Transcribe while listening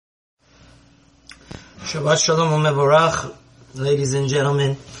Shabbat Shalom u'mevorach, ladies and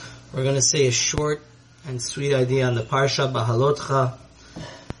gentlemen. We're going to say a short and sweet idea on the Parasha Bahalotcha.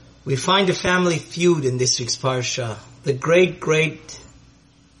 We find a family feud in this week's Parasha. The great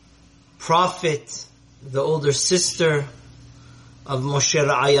prophet, the older sister of Moshe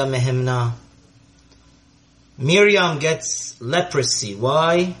Ra'aya Mehemna. Miriam gets leprosy.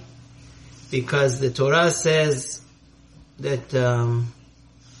 Why? Because the Torah says that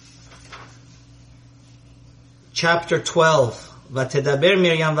chapter 12, Vatedaber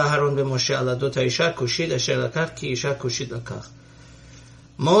Miriam v'Aharon b'Moshe aladot ha'isha kushit asher lakach ki isha kushit lakach.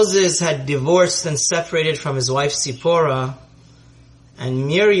 Moses had divorced and separated from his wife Zipporah, and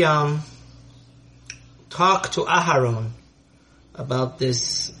Miriam talked to Aharon about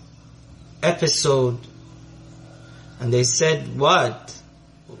this episode, and they said, what?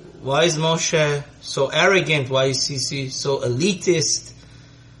 Why is Moshe so arrogant? Why is he so elitist?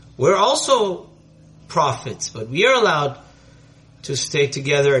 We're also prophets, but we are allowed to stay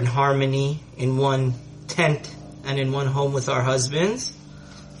together in harmony in one tent and in one home with our husbands.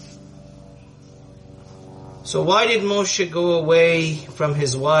 So why did Moshe go away from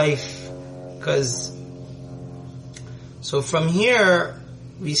his wife? So from here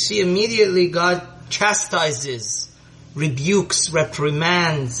we see immediately God chastises, rebukes,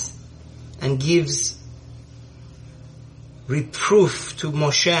 reprimands, and gives reproof to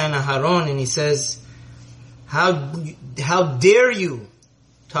Moshe and Aharon, and he says, How dare you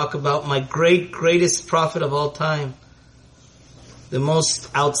talk about my greatest prophet of all time, the most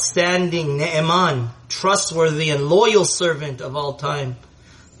outstanding Ne'eman, trustworthy and loyal servant of all time.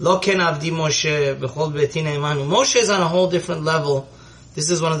 Lo ken avdi Moshe b'chol beti ne'emanu. Moshe is on a whole different level. This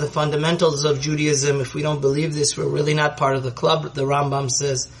is one of the fundamentals of Judaism. If we don't believe this, we're really not part of the club. The Rambam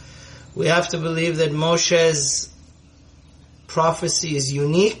says we have to believe that Moshe's prophecy is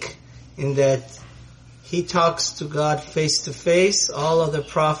unique in that he talks to God face to face. All other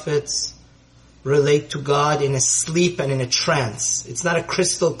prophets relate to God in a sleep and in a trance. It's not a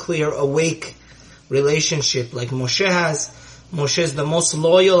crystal clear, awake relationship like Moshe has. Moshe is the most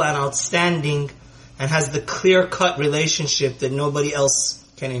loyal and outstanding and has the clear-cut relationship that nobody else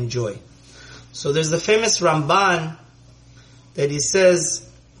can enjoy. So there's the famous Ramban that he says,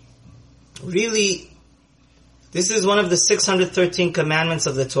 really, this is one of the 613 commandments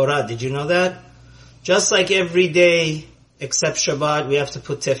of the Torah. Did you know that? Just like every day except Shabbat, we have to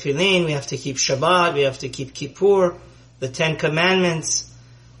put tefillin, we have to keep Shabbat, we have to keep Kippur, the 10 commandments,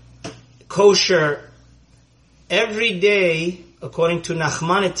 kosher. Every day, according to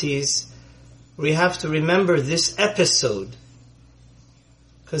Nachmanides, we have to remember this episode.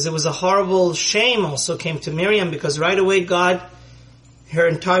 Because it was a horrible shame also came to Miriam, because right away God, her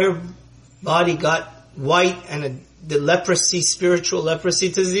entire body got white and the leprosy, spiritual leprosy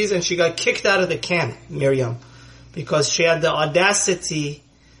disease, and she got kicked out of the camp, Miriam, because she had the audacity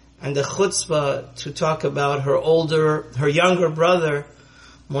and the chutzpah to talk about her younger brother,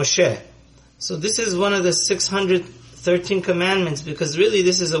 Moshe. So this is one of the 613 commandments, because really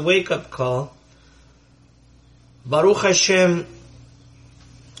this is a wake-up call. Baruch Hashem,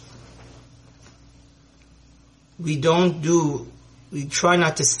 we try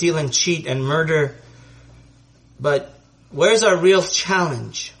not to steal and cheat and murder, but where's our real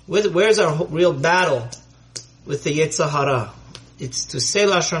challenge? Where's our real battle with the Yetzer Hara? It's to say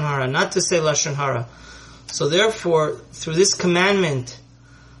Lashon Hara, not to say Lashon Hara. So therefore, through this commandment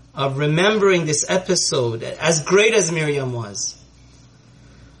of remembering this episode, as great as Miriam was,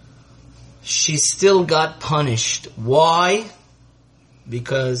 she still got punished. Why?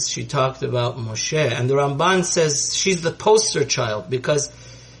 Because she talked about Moshe. And the Ramban says she's the poster child, because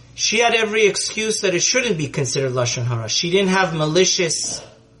she had every excuse that it shouldn't be considered Lashon Hara. She didn't have malicious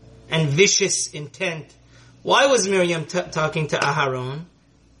and vicious intent. Why was Miriam talking to Aharon?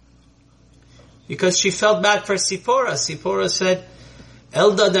 Because she felt bad for Zipporah. Zipporah said,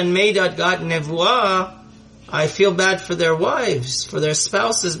 Eldad and Medad got nevuah. I feel bad for their wives, for their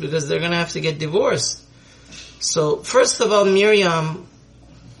spouses, because they're going to have to get divorced. So, first of all, Miriam,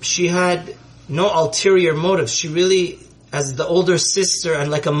 she had no ulterior motives. She really, as the older sister and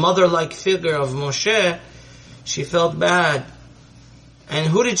like a mother-like figure of Moshe, she felt bad. And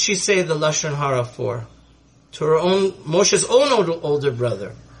who did she say the Lashon Hara for? To her own, Moshe's own older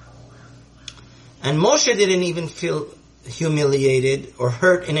brother. And Moshe didn't even feel humiliated or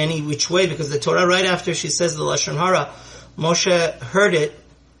hurt in any which way, because the Torah, right after she says the Lashon Hara, Moshe heard it.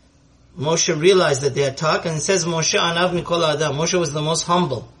 Moshe realized that they had talked, and it says Moshe anav mikol adam. Moshe was the most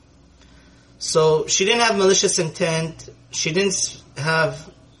humble. So she didn't have malicious intent. She didn't have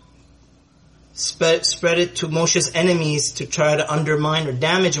spread it to Moshe's enemies to try to undermine or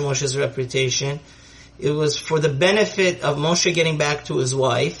damage Moshe's reputation. It was for the benefit of Moshe getting back to his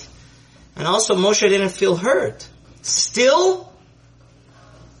wife. And also Moshe didn't feel hurt. Still,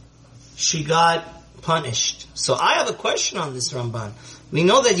 she got punished. So I have a question on this, Ramban. We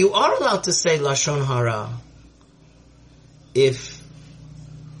know that you are allowed to say Lashon Hara. If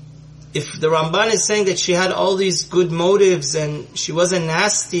the Ramban is saying that she had all these good motives and she wasn't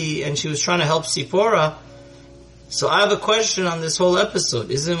nasty and she was trying to help Sipporah, so I have a question on this whole episode.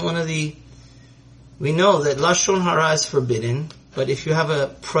 We know that Lashon Hara is forbidden, but if you have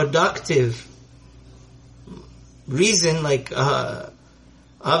a productive reason, like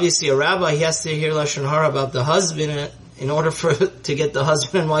obviously a rabbi, he has to hear Lashon Hara about the husband in order to get the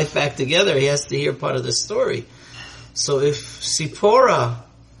husband and wife back together. He has to hear part of the story. So if Sipporah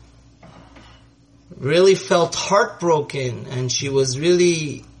really felt heartbroken and she was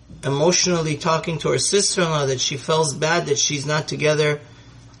really emotionally talking to her sister-in-law that she feels bad that she's not together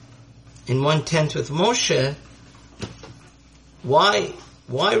in one tent with Moshe, why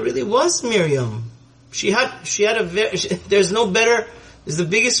really was Miriam? There's the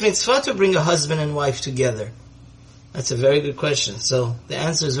biggest mitzvah to bring a husband and wife together. That's a very good question. So the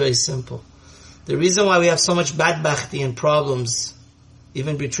answer is very simple. The reason why we have so much badbachti and problems,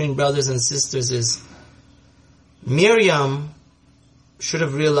 even between brothers and sisters, is Miriam should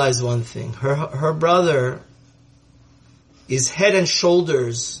have realized one thing. Her brother is head and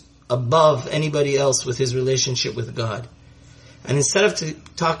shoulders above anybody else with his relationship with God. And instead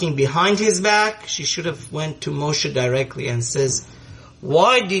of talking behind his back, she should have went to Moshe directly and says,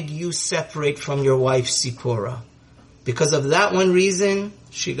 why did you separate from your wife Sipporah? Because of that one reason,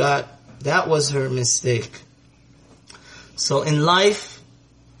 that was her mistake. So in life,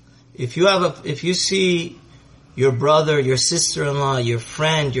 if you see your brother, your sister-in-law, your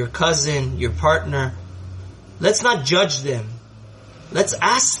friend, your cousin, your partner, let's not judge them. Let's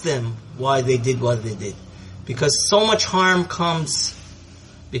ask them why they did what they did. Because so much harm comes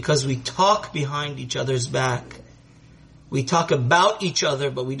because we talk behind each other's back. We talk about each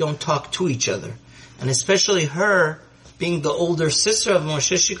other, but we don't talk to each other. And especially her, being the older sister of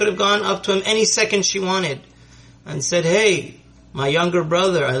Moshe, she could have gone up to him any second she wanted and said, hey, my younger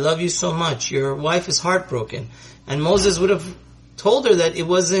brother, I love you so much. Your wife is heartbroken. And Moses would have told her that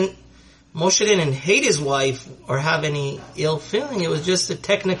Moshe didn't hate his wife or have any ill feeling. It was just a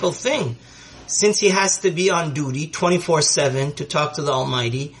technical thing. Since he has to be on duty 24/7 to talk to the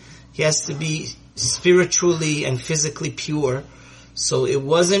Almighty, he has to be spiritually and physically pure. So it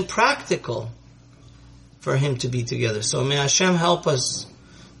wasn't practical for him to be together. So may Hashem help us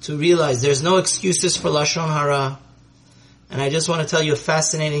to realize there's no excuses for Lashon Hara. And I just want to tell you a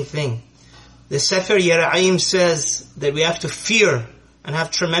fascinating thing. The Sefer Yera'im says that we have to fear and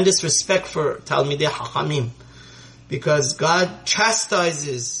have tremendous respect for Talmidei Chachamim, because God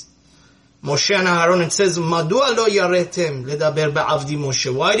chastises Moshe and Aaron and says, Madua lo yaretem ledaber ba'avdi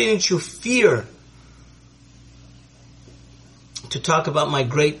Moshe? Why didn't you fear to talk about my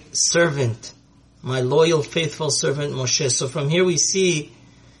great servant, my loyal, faithful servant Moshe? So from here we see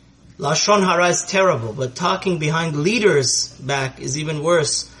Lashon Hara is terrible, but talking behind leaders' back is even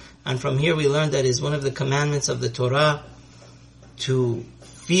worse. And from here we learn that is one of the commandments of the Torah, to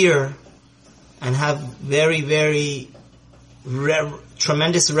fear and have very, very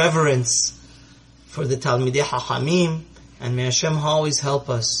tremendous reverence for the Talmidei Chachamim. And may Hashem always help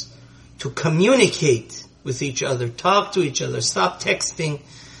us to communicate with each other, talk to each other, stop texting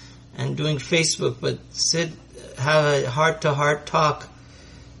and doing Facebook, but have a heart-to-heart talk.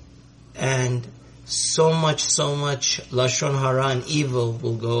 And so much Lashon Hara and evil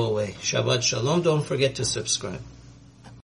will go away. Shabbat Shalom. Don't forget to subscribe.